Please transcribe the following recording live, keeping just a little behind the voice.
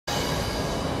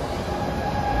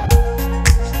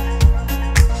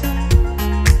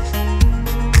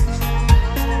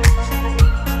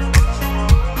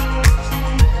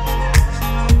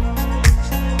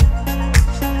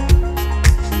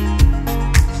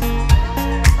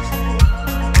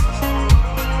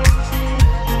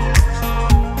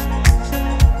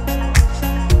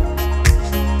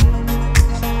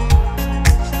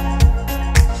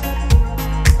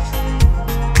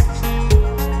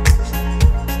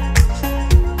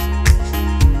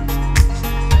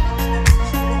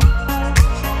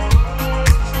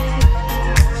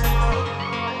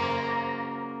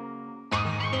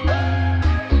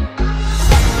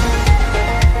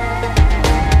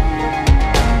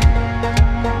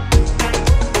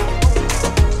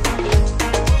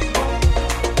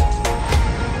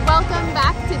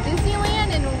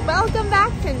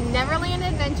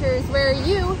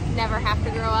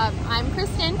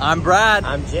I'm Brad.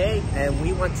 I'm Jake, and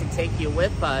we want to take you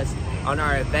with us on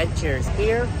our adventures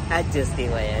here at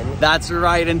Disneyland. That's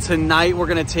right, and tonight we're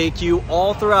gonna take you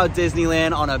all throughout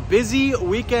Disneyland on a busy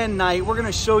weekend night. We're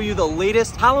gonna show you the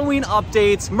latest Halloween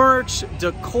updates, merch,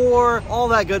 decor, all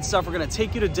that good stuff. We're gonna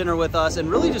take you to dinner with us and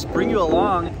really just bring you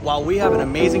along while we have an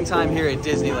amazing time here at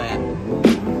Disneyland.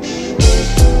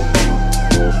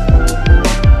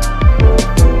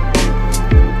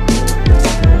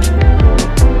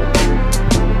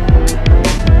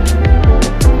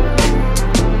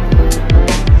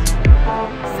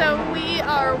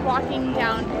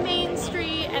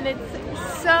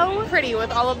 So pretty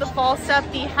with all of the fall stuff.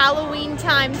 The Halloween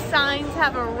time signs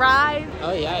have arrived.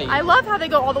 Oh yeah. I love how they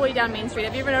go all the way down Main Street.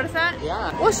 Have you ever noticed that?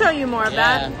 Yeah. We'll show you more of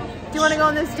that. Do you want to go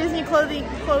in this Disney clothing?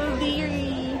 Want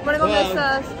to go in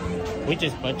this? We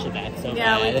just butchered that so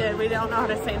yeah, bad. we did. We don't know how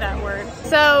to say that word.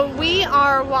 So we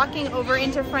are walking over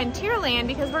into Frontierland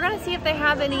because we're going to see if they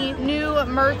have any new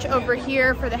merch over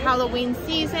here for the Halloween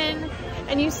season.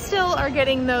 And you still are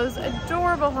getting those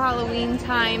adorable Halloween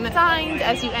time signs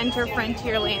as you enter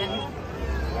Frontierland.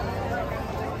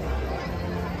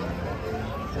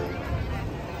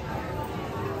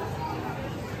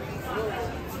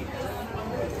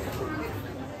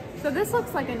 So this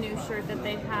looks like a new shirt that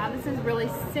they have. This is really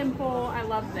simple. I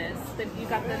love this. You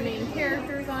got the main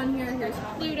characters on here. Here's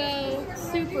Pluto,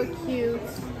 super cute,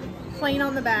 plain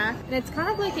on the back. And it's kind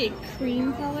of like a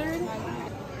cream colored.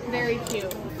 Very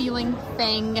cute. Feeling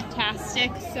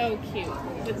fantastic. So cute.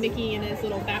 With Mickey and his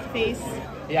little bat face.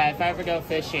 Yeah, if I ever go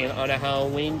fishing on a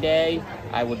Halloween day,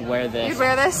 I would wear this. You'd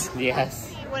wear this?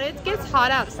 Yes. When it gets hot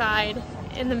outside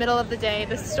in the middle of the day,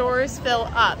 the stores fill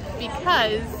up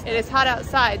because it is hot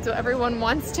outside, so everyone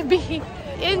wants to be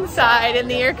inside in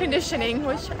the air condiing,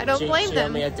 which I don't blame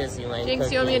them. Jinx, you owe me a Disneyland Jinx,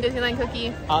 cookie. you owe me a Disneyland cookie.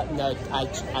 No,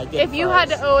 I did. If you had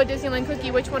to owe a Disneyland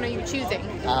cookie, which one are you choosing?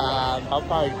 I'll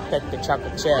probably pick the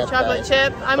chocolate chip. Chocolate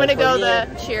chip? I'm gonna go the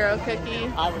Churro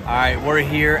cookie. All right, we're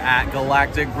here at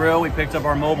Galactic Grill. We picked up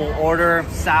our mobile order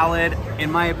salad.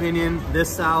 In my opinion,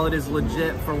 this salad is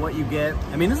legit for what you get.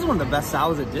 I mean, this is one of the best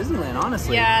salads at Disneyland,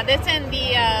 honestly. Yeah, this and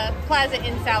the Plaza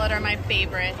Inn salad are my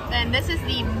favorite. And this is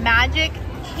the Magic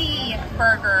Key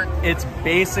Burger. It's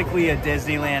basically a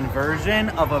Disneyland version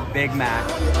of a Big Mac,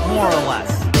 more or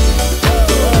less.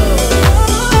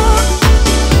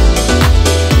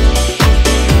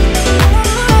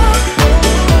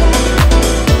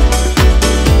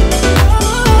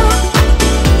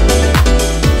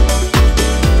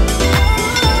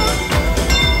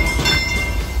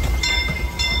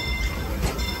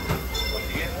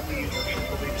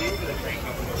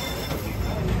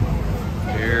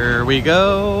 Here we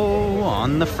go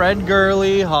on the Fred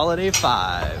Gurley Holiday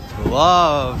 5.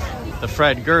 Love the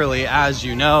Fred Gurley, as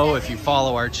you know, if you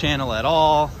follow our channel at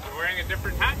all. I'm wearing a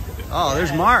different hat. Oh,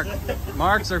 there's Mark.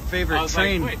 Mark's our favorite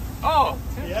train. Like, oh,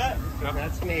 yeah,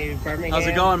 that's me, Birmingham. How's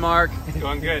it going, Mark? It's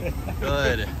going good.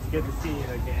 Good. It's good to see you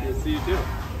again. Good to see you too.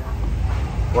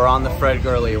 We're on the Fred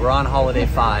Gurley. We're on Holiday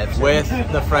 5 with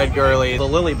the Fred Gurley. The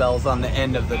Lily Bell's on the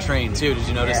end of the train too. Did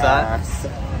you notice that?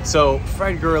 So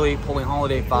Fred Gurley pulling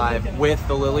Holiday 5 with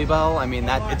the Lily Bell. I mean,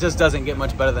 that it just doesn't get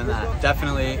much better than that.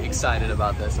 Definitely excited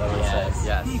about this, I would say.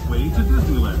 Yes. Gateway to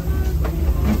Disneyland.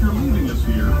 If you're leaving us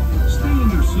here, stay in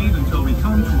your seat until we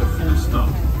come to a full stop.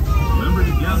 Remember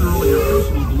to gather all your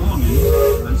personal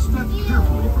belongings and step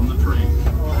carefully from the train.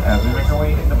 As we make our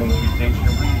way into Main Street Station,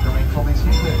 please remain fully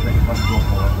seated. Train must go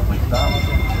for a complete stop.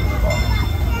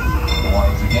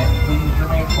 Once again, please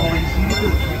remain fully seated.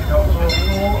 Train comes for a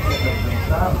full and complete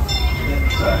stop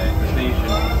inside the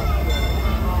station.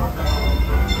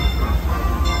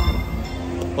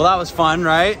 Well, that was fun,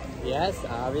 right? Yes,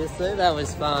 obviously that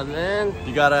was fun, man.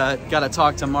 You gotta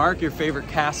talk to Mark, your favorite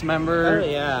cast member. Oh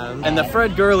yeah. And the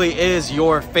Fred Gurley is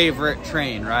your favorite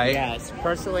train, right? Yes,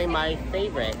 personally my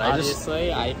favorite.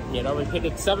 Obviously, we pick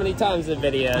it so many times in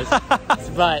videos,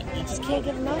 but you just can't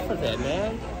get enough of it,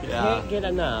 man. You can't get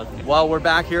enough. Well, we're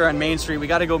back here on Main Street. We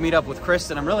got to go meet up with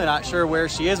Kristin. I'm really not sure where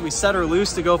she is. We set her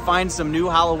loose to go find some new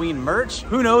Halloween merch.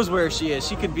 Who knows where she is?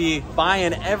 She could be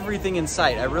buying everything in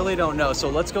sight. I really don't know. So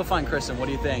let's go find Kristin. What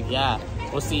do you think? Yeah,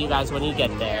 we'll see you guys when you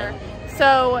get there.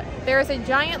 So there is a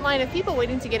giant line of people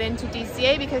waiting to get into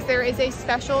DCA because there is a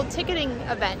special ticketing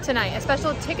event tonight, a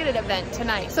special ticketed event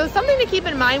tonight. So something to keep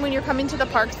in mind when you're coming to the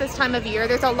parks this time of year.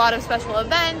 There's a lot of special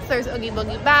events. There's Oogie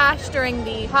Boogie Bash during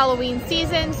the Halloween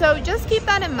season. So just keep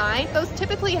that in mind. Those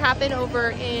typically happen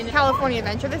over in California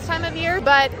Adventure this time of year,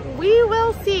 but we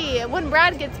will see when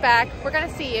Brad gets back. We're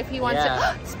gonna see if he wants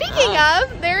to. Speaking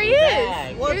of, there he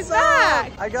is. He's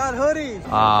back. I got hoodies.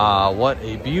 Ah, what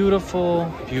a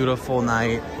beautiful, beautiful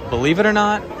night. Believe it or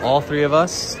not, all three of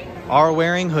us are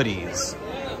wearing hoodies.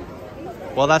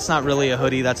 Well, that's not really a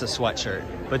hoodie, that's a sweatshirt.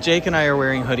 But Jake and I are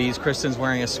wearing hoodies. Kristen's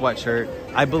wearing a sweatshirt.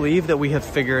 I believe that we have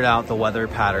figured out the weather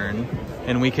pattern,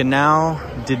 and we can now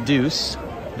deduce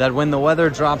that when the weather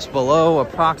drops below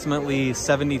approximately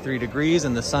 73 degrees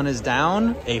and the sun is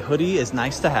down, a hoodie is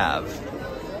nice to have.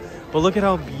 But look at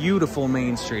how beautiful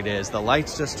Main Street is. The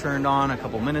lights just turned on a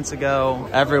couple minutes ago.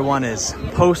 Everyone is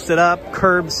posted up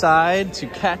curbside to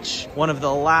catch one of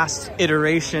the last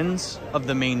iterations of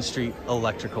the Main Street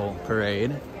Electrical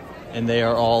Parade. And they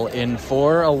are all in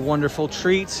for a wonderful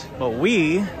treat. But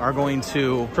we are going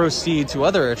to proceed to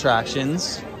other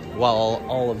attractions while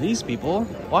all of these people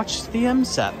watch the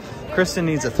MSEP. Kristen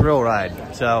needs a thrill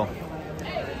ride. So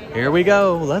here we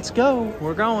go. Let's go.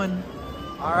 We're going.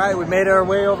 All right, we made our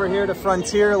way over here to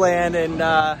Frontierland, and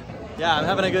yeah, I'm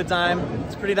having a good time.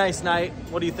 It's a pretty nice night.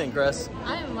 What do you think, Chris?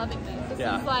 I am loving this.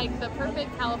 This is like the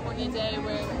perfect California day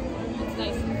where it's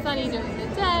nice and sunny during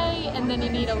the day, and then you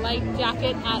need a light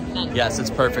jacket at night. Yes, it's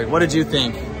perfect. What did you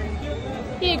think?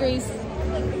 He agrees.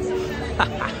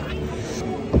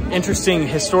 Interesting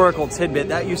historical tidbit.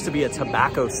 That used to be a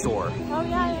tobacco store. Oh,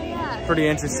 yeah. Pretty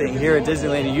interesting. Here at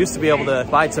Disneyland, you used to be able to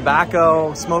buy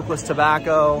tobacco, smokeless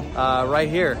tobacco, right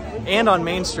here and on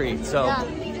Main Street. So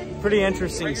pretty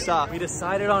interesting stuff. We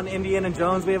decided on Indiana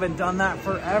Jones. We haven't done that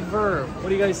forever. What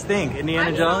do you guys think?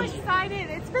 Indiana Jones? I'm so excited.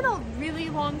 It's been a really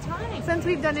long time since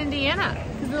we've done Indiana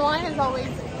because the line is always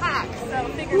packed. So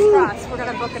fingers crossed, we're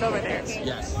going to book it over there.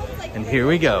 Yes. And here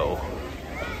we go.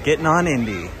 Getting on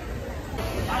Indy.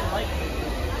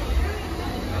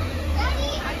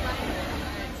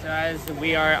 As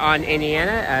we are on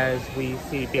Indiana, as we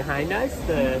see behind us,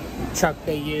 the truck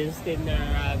they used in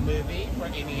their movie for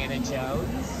Indiana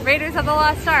Jones. Raiders of the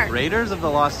Lost Ark. Raiders of the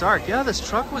Lost Ark. Yeah, this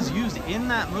truck was used in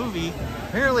that movie.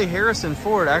 Apparently Harrison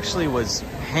Ford actually was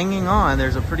hanging on.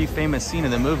 There's a pretty famous scene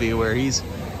in the movie where he's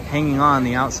hanging on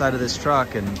the outside of this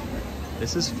truck, and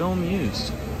this is film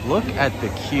used. Look at the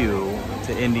queue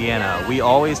to Indiana. We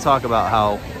always talk about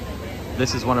how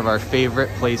this is one of our favorite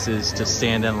places to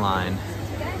stand in line.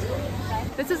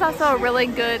 This is also a really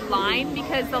good line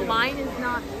because the line is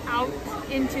not out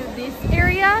into this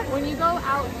area. When you go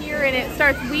out here and it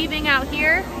starts weaving out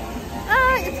here,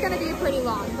 it's going to be pretty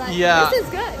long, but this is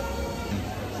good.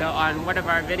 So on one of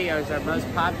our videos, our most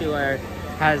popular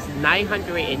has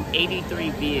 983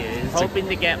 views, hoping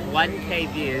to get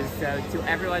 1K views. So to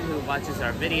everyone who watches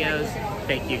our videos,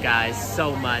 thank you guys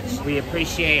so much. We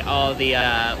appreciate all the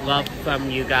love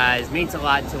from you guys. It means a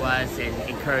lot to us and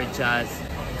encourage us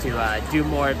to do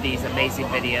more of these amazing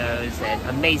videos and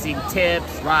amazing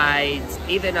tips, rides,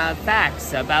 even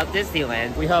facts about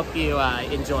Disneyland. We hope you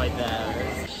enjoyed those.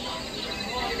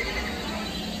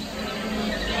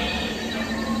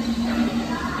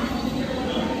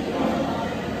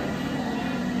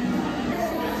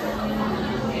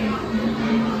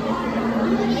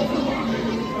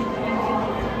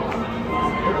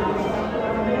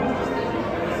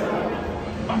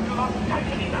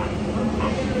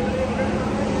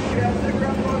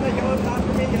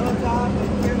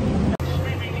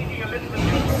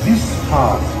 This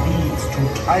path leads to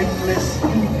timeless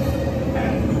youth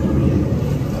and beauty.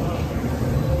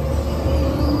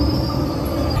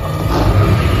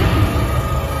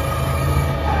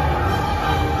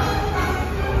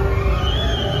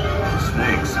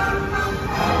 Snakes.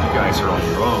 You guys are on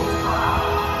your own.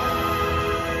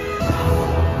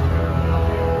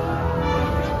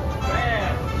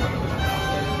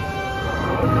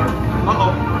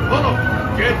 Uh-oh.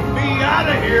 Get me out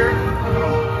of here.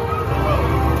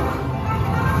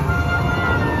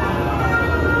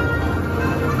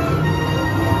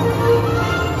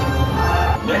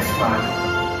 Next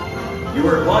time, you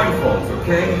wear blindfolds,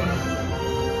 okay?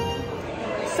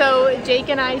 So Jake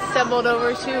and I stumbled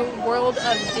over to World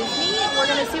of Disney. We're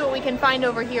going to see what we can find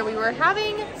over here. We were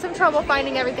having some trouble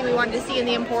finding everything we wanted to see in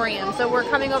the Emporium. So we're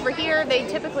coming over here. They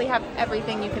typically have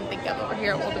everything you can think of over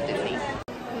here at World of Disney.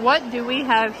 What do we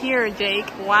have here, Jake?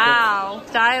 Wow,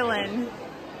 styling.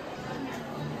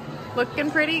 Looking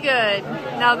pretty good.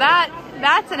 Now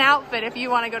that's an outfit if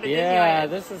you want to go to Disneyland. Yeah,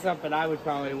 this is something I would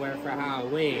probably wear for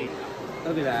Halloween.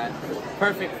 Look at that.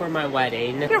 Perfect for my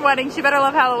wedding. Your wedding, she better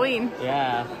love Halloween.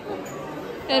 Yeah.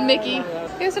 And Mickey.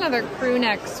 Here's another crew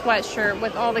neck sweatshirt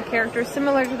with all the characters,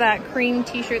 similar to that cream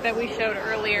t-shirt that we showed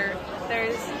earlier.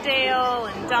 There's Dale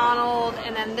and Donald,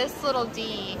 and then this little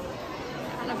D.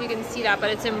 I don't know if you can see that, but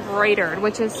it's embroidered,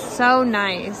 which is so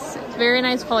nice. It's very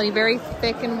nice quality, very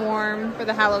thick and warm for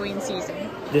the Halloween season.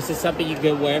 This is something you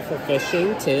could wear for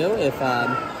fishing too, if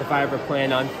I ever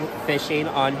plan on fishing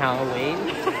on Halloween.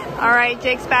 All right,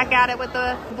 Jake's back at it with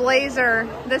the blazer.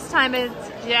 This time it's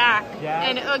Jack.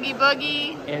 And Oogie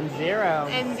Boogie. And Zero.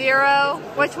 And Zero.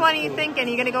 Which one are you thinking?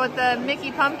 Are you gonna go with the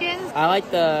Mickey Pumpkins? I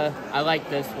like this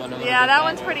one a little Yeah, bit that better.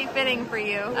 one's pretty fitting for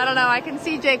you. I don't know, I can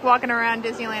see Jake walking around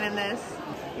Disneyland in this.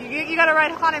 You gotta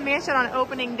ride Haunted Mansion on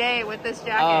opening day with this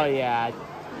jacket. Oh yeah.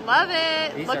 Love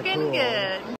it. These are Looking cool.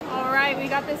 good. All right, we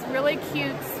got this really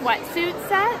cute sweatsuit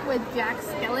set with Jack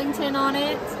Skellington on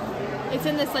it. It's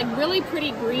in this like really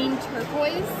pretty green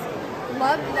turquoise.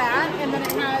 Love that. And then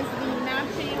it has the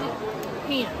matching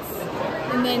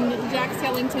pants. And then Jack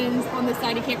Skellington's on the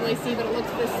side. You can't really see, but it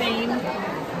looks the same.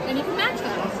 And you can match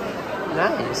them.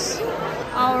 Nice.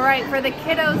 All right, for the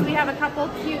kiddos, we have a couple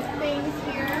cute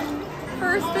things here.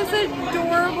 First, this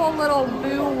adorable little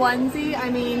Boo onesie.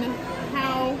 I mean,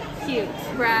 how cute.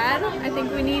 Brad, I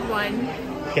think we need one.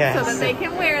 Yes. So that they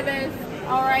can wear this.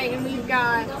 All right, and we've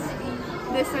got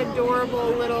this adorable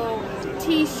little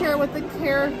t-shirt with the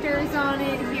characters on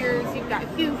it. You've got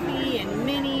Goofy and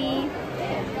Minnie,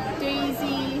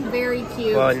 Daisy, very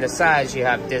cute. Well, in the size you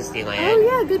have Disneyland. Oh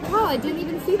yeah, good call. I didn't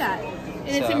even see that. And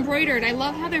it's embroidered. I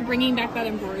love how they're bringing back that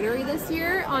embroidery this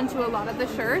year onto a lot of the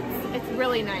shirts. It's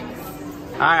really nice.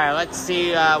 All right, let's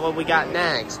see what we got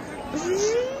next.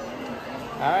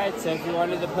 All right, so if you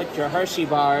wanted to put your Hershey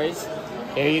bars,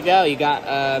 here you go. You got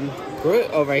Groot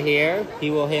over here. He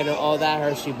will handle all that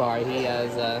Hershey bar. He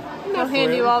has He'll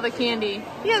hand you all the candy.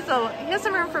 He has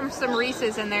some room for some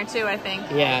Reese's in there too, I think.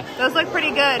 Yeah. Those look pretty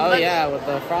good. Oh yeah, with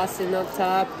the frosting up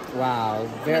top. Wow,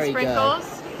 very good.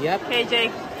 Sprinkles. Yep. Okay,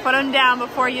 Jake, put them down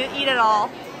before you eat it all.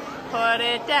 Put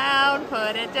it down,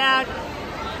 put it down.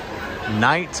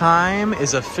 Nighttime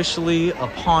is officially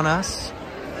upon us.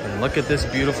 And look at this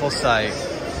beautiful sight.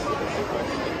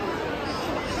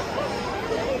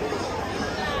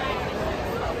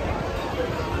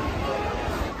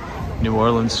 New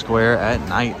Orleans Square at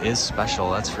night is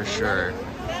special, that's for sure.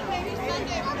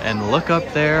 And look up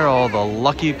there, all the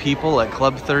lucky people at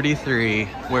Club 33,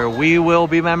 where we will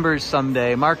be members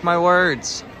someday, mark my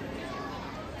words.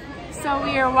 So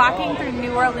we are walking through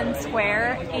New Orleans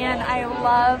Square, and I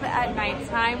love at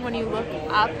nighttime when you look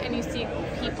up and you see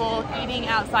people eating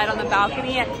outside on the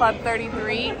balcony at Club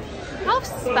 33. How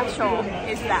special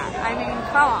is that? I mean,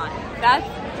 come on.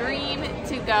 That's dream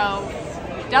to go.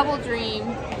 Double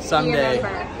dream. Someday.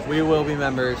 We will be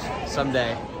members.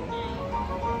 Someday.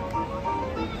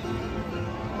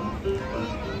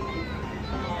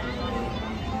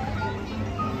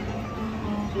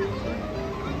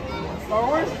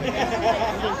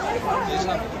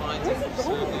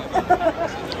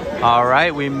 All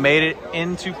right, we made it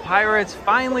into Pirates.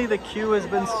 Finally, the queue has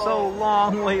been so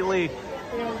long lately,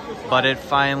 but it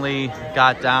finally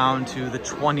got down to the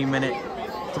 20-minute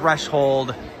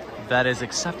threshold that is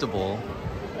acceptable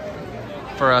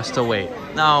for us to wait.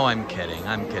 No, I'm kidding.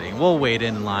 I'm kidding. We'll wait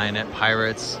in line at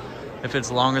Pirates. If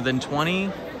it's longer than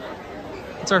 20,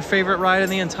 it's our favorite ride in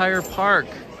the entire park.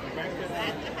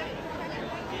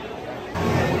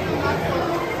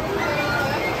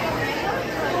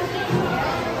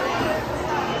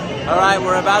 All right,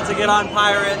 we're about to get on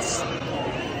Pirates.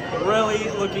 Really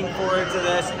looking forward to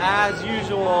this, as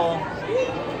usual.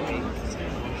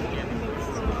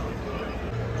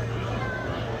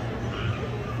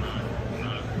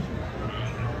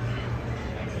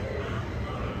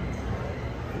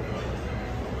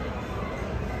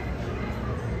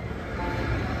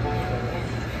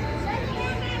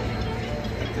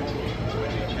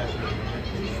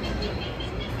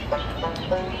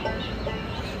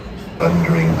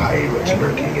 Thundering pirates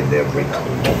lurking in every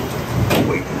corner,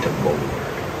 waiting to board.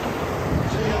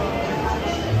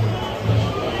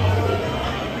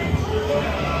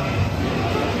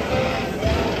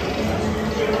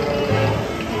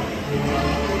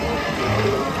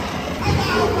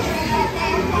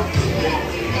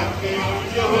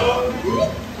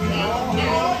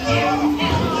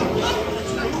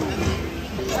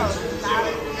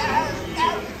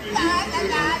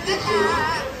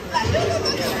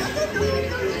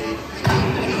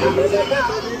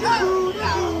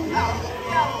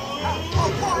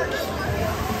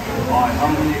 I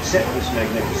humbly accept this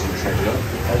magnificent treasure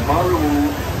as my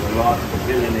reward for a life of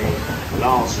villainy,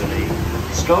 larceny,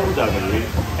 skullduggery,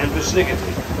 and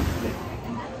persnickety.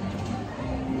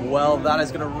 Well, that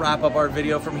is gonna wrap up our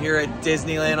video from here at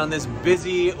Disneyland on this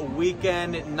busy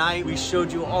weekend night. We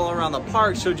showed you all around the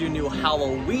park, showed you new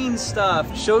Halloween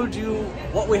stuff, showed you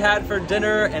what we had for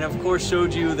dinner, and of course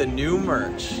showed you the new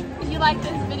merch. If you like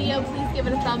this video, please give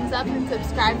it a thumbs up and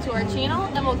subscribe to our channel,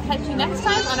 and we'll catch you next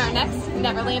time on our next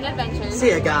Neverland Adventures. See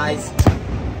ya, guys.